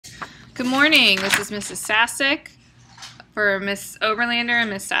Good morning, this is Mrs. Sasek for Miss Oberlander and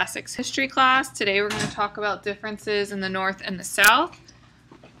Miss Sasek's history class. Today we're going to talk about differences in the North and the South.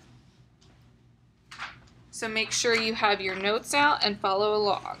 So make sure you have your notes out and follow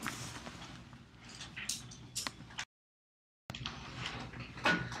along.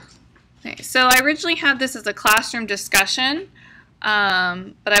 Okay, so I originally had this as a classroom discussion, but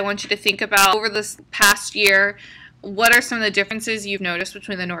I want you to think about over this past year, what are some of the differences you've noticed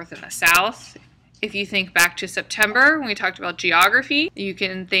between the North and the South? If you think back to September when we talked about geography, you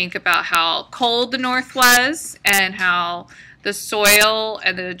can think about how cold the North was and how the soil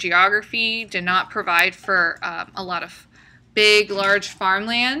and the geography did not provide for a lot of big, large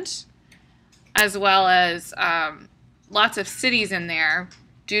farmland, as well as lots of cities in there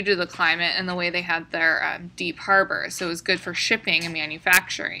due to the climate and the way they had their deep harbors. So it was good for shipping and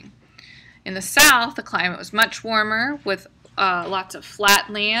manufacturing. In the South, the climate was much warmer with lots of flat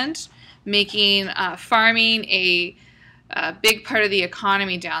land, making farming a big part of the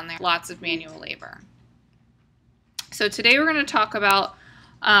economy down there, lots of manual labor. So today we're going to talk about,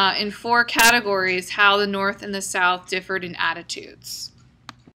 in 4 categories, how the North and the South differed in attitudes.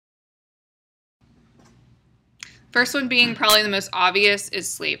 First one being probably the most obvious is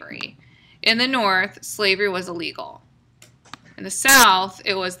slavery. In the North, slavery was illegal. In the South,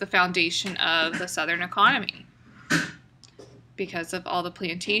 it was the foundation of the Southern economy because of all the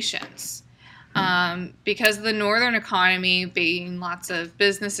plantations. Because of the Northern economy being lots of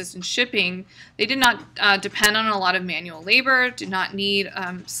businesses and shipping, they did not depend on a lot of manual labor, did not need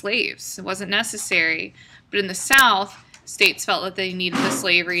slaves. It wasn't necessary. But in the South, states felt that they needed the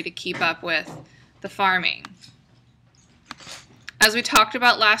slavery to keep up with the farming. As we talked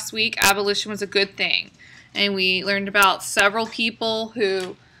about last week, abolition was a good thing. And we learned about several people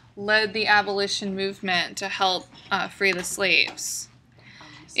who led the abolition movement to help free the slaves.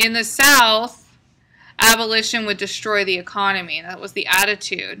 In the South, abolition would destroy the economy. That was the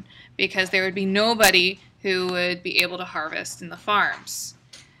attitude, because there would be nobody who would be able to harvest in the farms.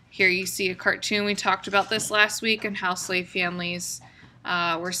 Here you see a cartoon. We talked about this last week and how slave families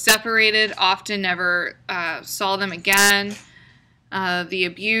were separated, often never saw them again. The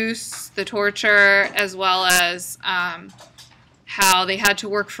abuse, the torture, as well as how they had to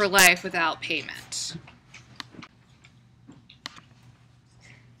work for life without payment.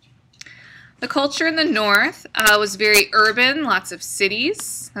 The culture in the North was very urban, lots of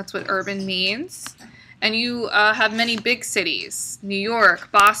cities. That's what urban means. And you have many big cities, New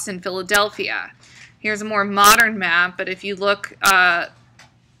York, Boston, Philadelphia. Here's a more modern map, but if you look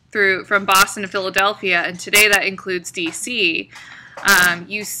from Boston to Philadelphia, and today that includes D.C.,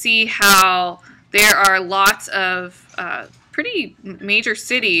 you see how there are lots of pretty major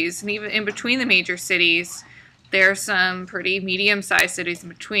cities, and even in between the major cities, there are some pretty medium-sized cities in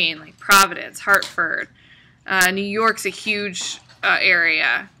between, like Providence, Hartford. New York's a huge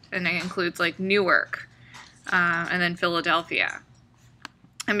area, and it includes like Newark, and then Philadelphia.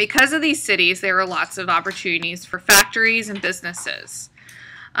 And because of these cities, there were lots of opportunities for factories and businesses.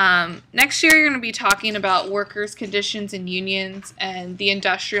 Next year, you're going to be talking about workers' conditions and unions and the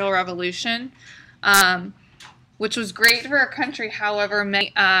Industrial Revolution, which was great for our country. However,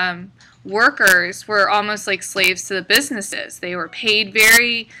 many workers were almost like slaves to the businesses. They were paid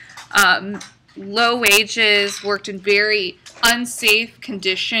very low wages, worked in very unsafe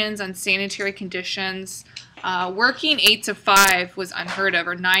conditions, unsanitary conditions. Working 8 to 5 was unheard of,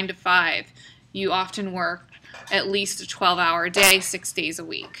 or 9 to 5. You often worked at least a 12-hour day, 6 days a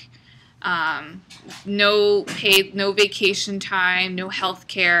week. No paid, no vacation time, no health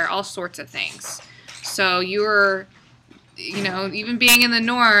care, all sorts of things. So you were, even being in the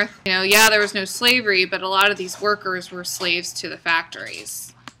North, yeah, there was no slavery, but a lot of these workers were slaves to the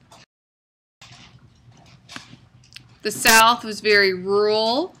factories. The South was very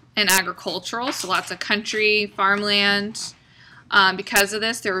rural and agricultural, so lots of country, farmland. Because of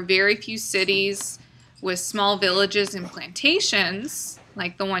this, there were very few cities with small villages and plantations,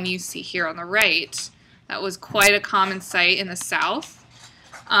 like the one you see here on the right. That was quite a common sight in the South.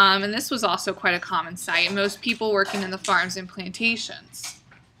 And this was also quite a common sight. Most people working in the farms and plantations.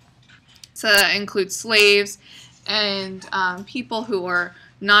 So that includes slaves and people who were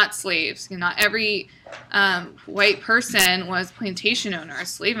not slaves. Not every white person was a plantation owner, a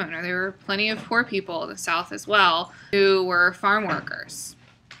slave owner. There were plenty of poor people in the South as well who were farm workers.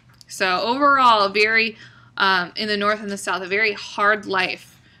 So overall, in the North and the South, a very hard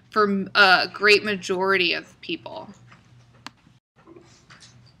life for a great majority of people.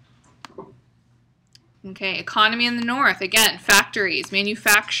 Okay, economy in the North, again, factories,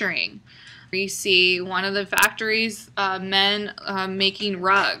 manufacturing. We see one of the factories, men making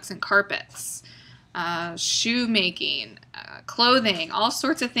rugs and carpets, shoe making, clothing, all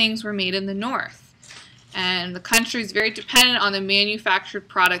sorts of things were made in the North. And the country is very dependent on the manufactured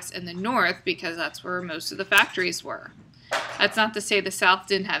products in the North because that's where most of the factories were. That's not to say the South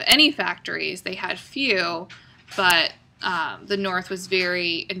didn't have any factories. They had few, but the North was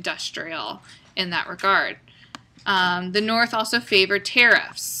very industrial in that regard. The North also favored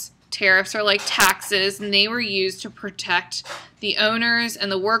tariffs. Tariffs are like taxes, and they were used to protect the owners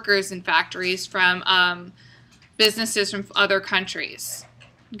and the workers in factories from businesses from other countries.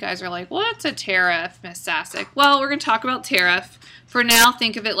 You guys are like, what's a tariff, Miss Sasek? Well, we're going to talk about tariff. For now,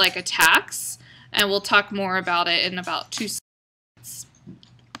 think of it like a tax, and we'll talk more about it in about 2 seconds.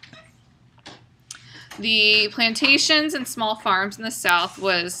 The plantations and small farms in the South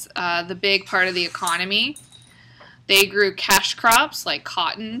was the big part of the economy. They grew cash crops like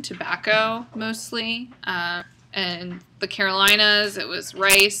cotton, tobacco mostly. In the Carolinas, it was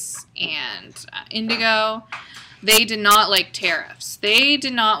rice and indigo. They did not like tariffs. They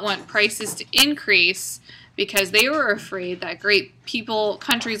did not want prices to increase because they were afraid that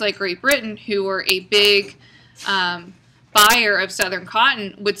countries like Great Britain, who were a big buyer of Southern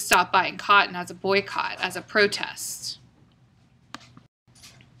cotton, would stop buying cotton as a boycott, as a protest.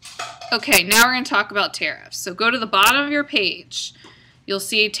 Okay, now we're going to talk about tariffs. So go to the bottom of your page. You'll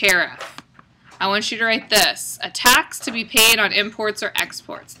see tariff. I want you to write this: a tax to be paid on imports or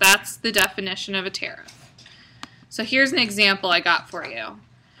exports. That's the definition of a tariff. So here's an example I got for you.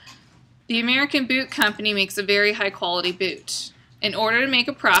 The American Boot Company makes a very high quality boot. In order to make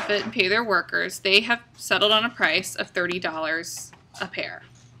a profit and pay their workers, they have settled on a price of $30 a pair.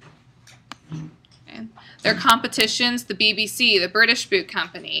 Okay. Their competitions, the BBC, the British Boot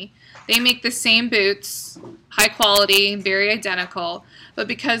Company, they make the same boots, high quality, very identical, but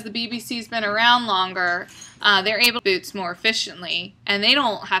because the BBC's been around longer, they're able to boots more efficiently, and they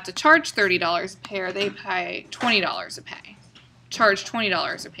don't have to charge $30 a pair, they pay $20 a pair. Charge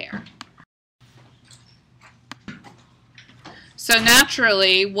 $20 a pair. So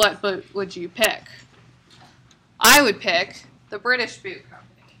naturally, what boot would you pick? I would pick the British Boot Company.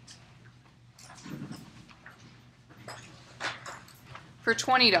 For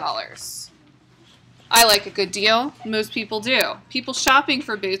 $20. I like a good deal. Most people do. People shopping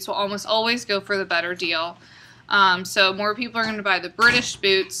for boots will almost always go for the better deal. So more people are going to buy the British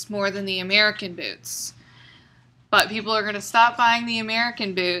boots more than the American boots. But people are going to stop buying the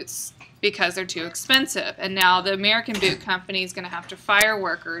American boots because they're too expensive. And now the American Boot Company is going to have to fire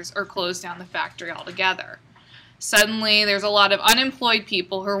workers or close down the factory altogether. Suddenly, there's a lot of unemployed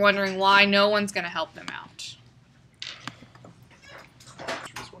people who are wondering why no one's going to help them out.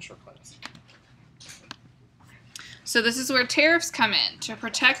 So this is where tariffs come in. To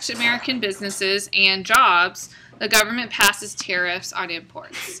protect American businesses and jobs, the government passes tariffs on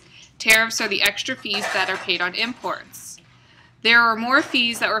imports. Tariffs are the extra fees that are paid on imports. There are more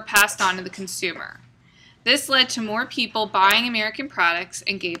fees that were passed on to the consumer. This led to more people buying American products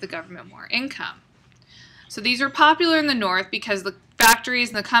and gave the government more income. So these were popular in the North because the factories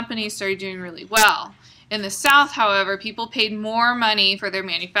and the companies started doing really well. In the South, however, people paid more money for their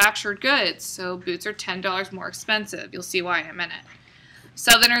manufactured goods, so boots are $10 more expensive. You'll see why in a minute.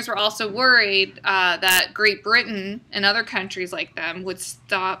 Southerners were also worried that Great Britain and other countries like them would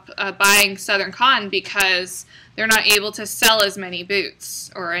stop buying Southern cotton because they're not able to sell as many boots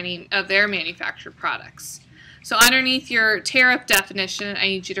or any of their manufactured products. So underneath your tariff definition, I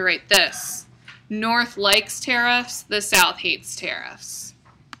need you to write this: North likes tariffs, the South hates tariffs.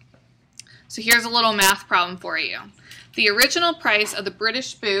 So here's a little math problem for you. The original price of the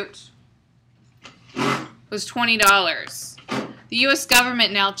British boot was $20. The U.S.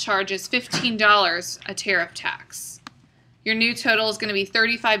 government now charges $15 a tariff tax. Your new total is going to be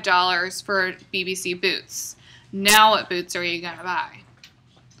 $35 for BBC boots. Now what boots are you going to buy?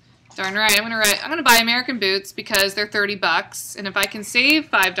 Darn right, I'm going to buy American boots because they're 30 bucks, and if I can save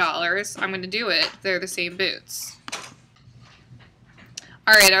 $5, I'm going to do it. They're the same boots.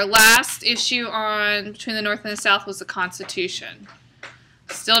 All right, our last issue between the North and the South was the Constitution.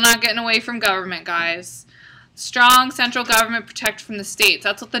 Still not getting away from government, guys. Strong central government protected from the states.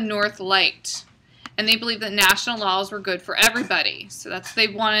 That's what the North liked. And they believed that national laws were good for everybody. So that's what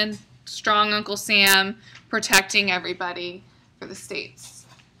they wanted. Strong Uncle Sam protecting everybody for the states.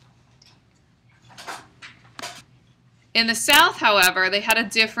 In the South, however, they had a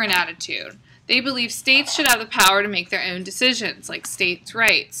different attitude. They believed states should have the power to make their own decisions, like states'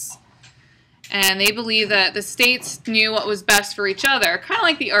 rights. And they believed that the states knew what was best for each other, kind of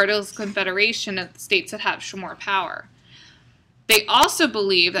like the Articles of Confederation, that the states would have more power. They also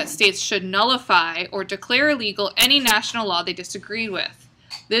believe that states should nullify or declare illegal any national law they disagreed with.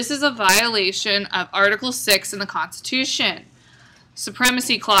 This is a violation of Article 6 in the Constitution.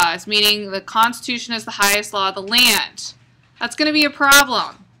 Supremacy Clause, meaning the Constitution is the highest law of the land. That's going to be a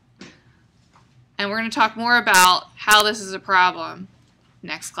problem. And we're going to talk more about how this is a problem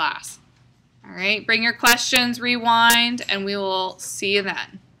next class. All right, bring your questions, rewind, and we will see you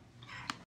then.